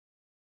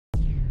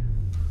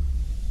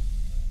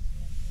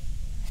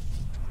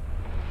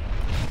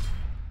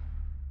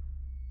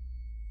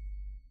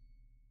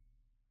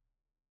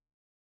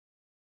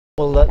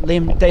Well,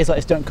 Liam, days like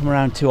this don't come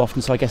around too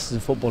often, so I guess as a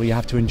footballer you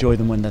have to enjoy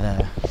them when they're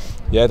there.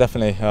 Yeah,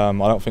 definitely. I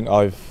don't think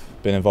I've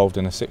been involved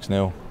in a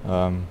 6-0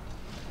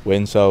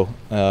 win, so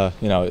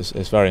you know,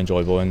 it's very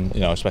enjoyable, and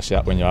you know, especially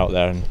when you're out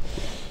there and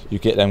you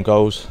get them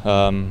goals.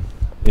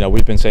 You know,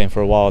 we've been saying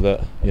for a while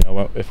that, you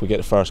know, if we get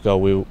the first goal,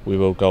 we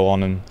will go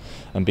on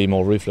and be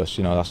more ruthless.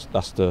 You know,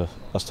 that's the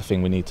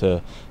thing we need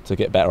to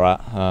get better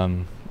at.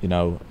 You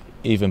know,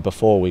 even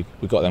before we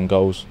got them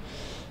goals,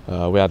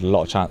 we had a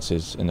lot of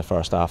chances in the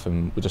first half,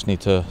 and we just need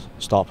to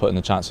start putting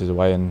the chances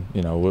away, and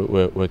you know,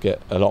 we'll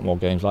get a lot more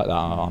games like that,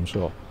 I'm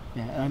sure.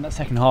 Yeah, and that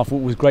second half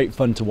was great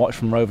fun to watch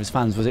from Rovers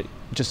fans. Was it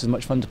just as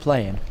much fun to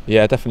play in?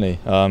 Yeah, definitely.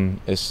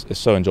 It's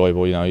so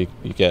enjoyable. You know,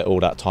 you get all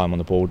that time on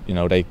the board. You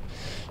know, it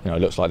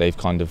looks like they've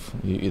kind of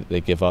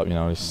they give up. You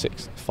know,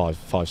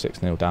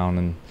 5-6-0 down,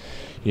 and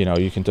you know,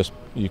 you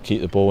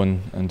keep the ball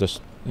and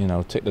just, you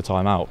know, tick the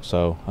time out.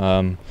 So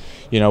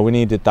you know, we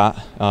needed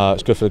that.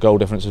 It's good for the goal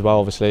difference as well,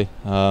 obviously.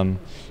 You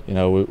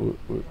know,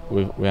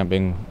 we haven't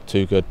been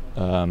too good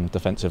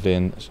defensively,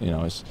 and you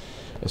know,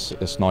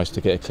 it's nice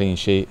to get a clean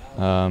sheet.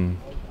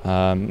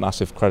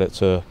 Massive credit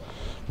to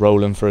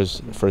Roland for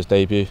his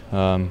debut.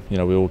 You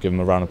know, we all give him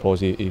a round of applause.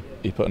 He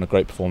put in a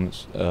great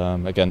performance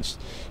against,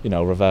 you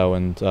know, Ravel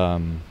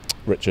and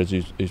Richards,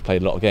 who's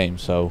played a lot of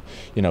games. So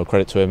you know,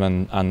 credit to him,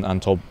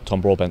 and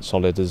Tom Broadbent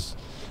solid as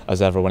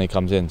ever when he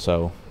comes in.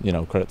 So you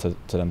know, credit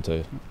to them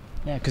too.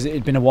 Yeah, because it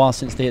had been a while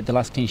since the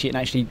last clean sheet, and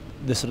actually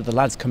the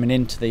lads coming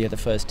into the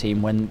first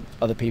team when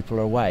other people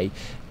are away,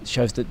 it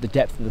shows that the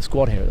depth of the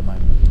squad here at the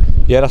moment.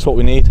 Yeah, that's what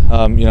we need.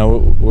 You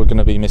know, we're going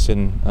to be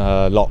missing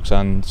Locks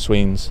and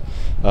Sweens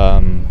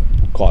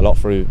quite a lot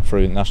through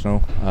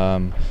international,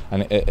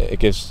 and it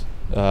gives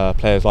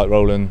players like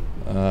Roland,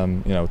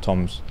 you know,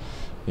 Tom's,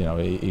 you know,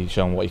 he's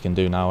shown what he can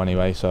do now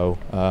anyway. So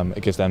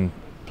it gives them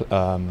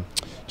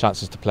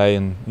chances to play,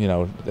 and you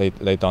know,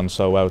 they done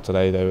so well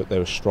today. They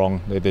were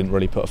strong. They didn't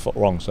really put a foot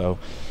wrong. So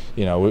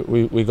you know,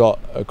 we got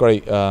a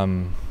great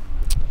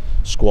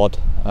squad,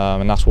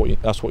 and that's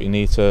what you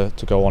need to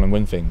go on and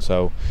win things.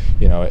 So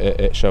you know,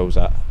 it shows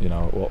that, you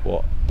know,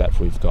 what depth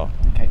we've got.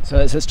 Okay, so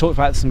let's talk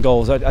about some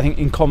goals. I think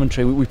in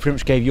commentary we pretty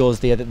much gave yours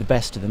the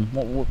best of them.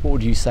 What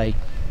would you say?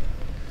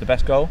 The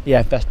best goal?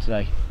 Yeah, best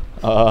today.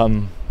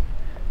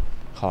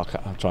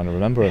 I'm trying to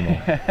remember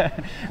him.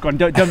 Go on,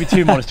 don't be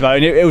too modest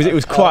about it. It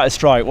was quite a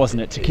strike,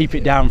 wasn't it, to keep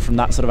it down from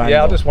that sort of angle?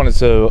 Yeah, I just wanted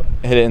to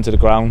hit it into the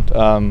ground.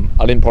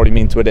 I didn't probably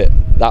mean to hit it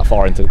that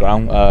far into the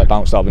ground.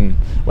 Bounced up and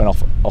went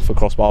off the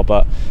crossbar.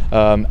 But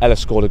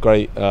Ellis scored a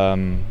great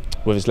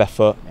with his left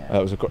foot. Yeah.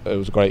 It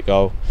was a great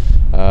goal.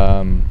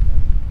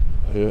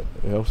 Who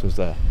else was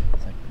there?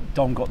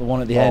 Dom got the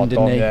one at the end,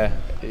 didn't he? Yeah.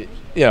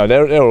 You know,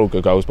 they're all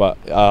good goals, but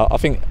I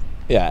think,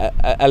 yeah,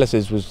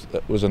 Ellis's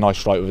was a nice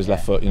strike with his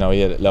left foot. You know, he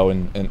hit it low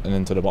and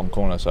into the bottom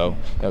corner, so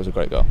that was a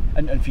great goal.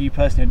 And for you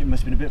personally, it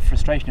must have been a bit of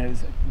frustration. It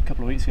was a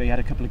couple of weeks ago, you had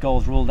a couple of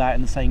goals ruled out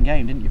in the same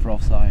game, didn't you, for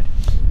offside?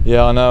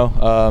 Yeah, I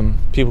know.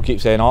 People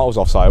keep saying, "Oh, I was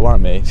offside,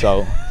 weren't me?"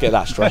 So get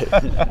that straight.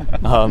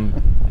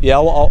 Yeah,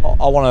 I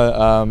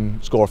want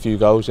to score a few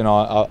goals. You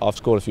know, I've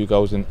scored a few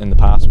goals in the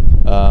past.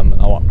 I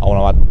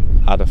want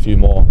to add a few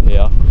more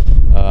here.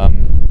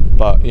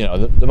 But you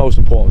know, the most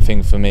important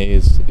thing for me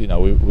is, you know,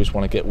 we just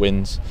want to get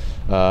wins.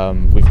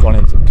 We've gone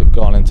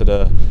into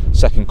the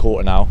second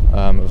quarter now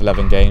of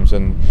 11 games,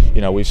 and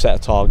you know, we've set a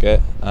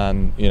target,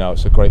 and you know,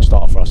 it's a great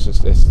start for us. It's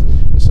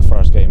the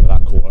first game of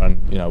that quarter,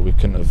 and you know, we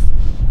couldn't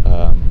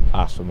have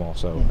asked for more.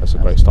 So it's a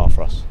great start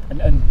for us.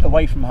 And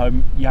away from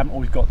home, you haven't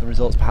always got the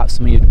results perhaps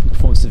some of your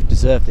performances have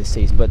deserved this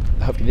season, but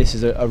hopefully this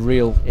is a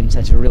real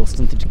incentive, a real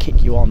something to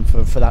kick you on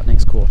for that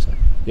next quarter.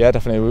 Yeah,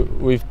 definitely.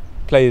 We've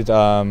played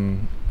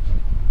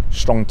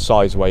strong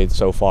sides away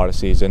so far this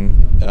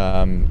season.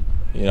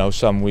 You know,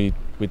 some we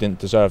didn't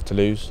deserve to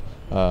lose.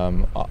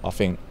 I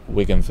think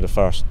Wigan for the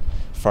first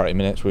 30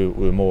 minutes we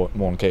were more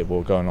than capable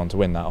of going on to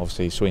win that.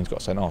 Obviously Sweens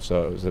got sent off,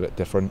 so it was a bit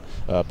different.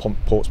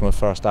 Portsmouth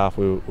first half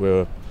we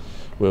were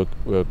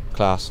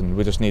class, and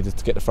we just needed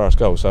to get the first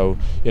goal. So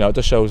you know, it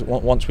just shows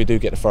once we do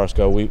get the first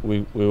goal, we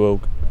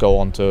will go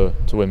on to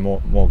win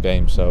more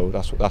games. So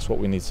that's what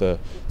we need to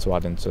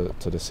add into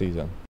the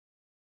season.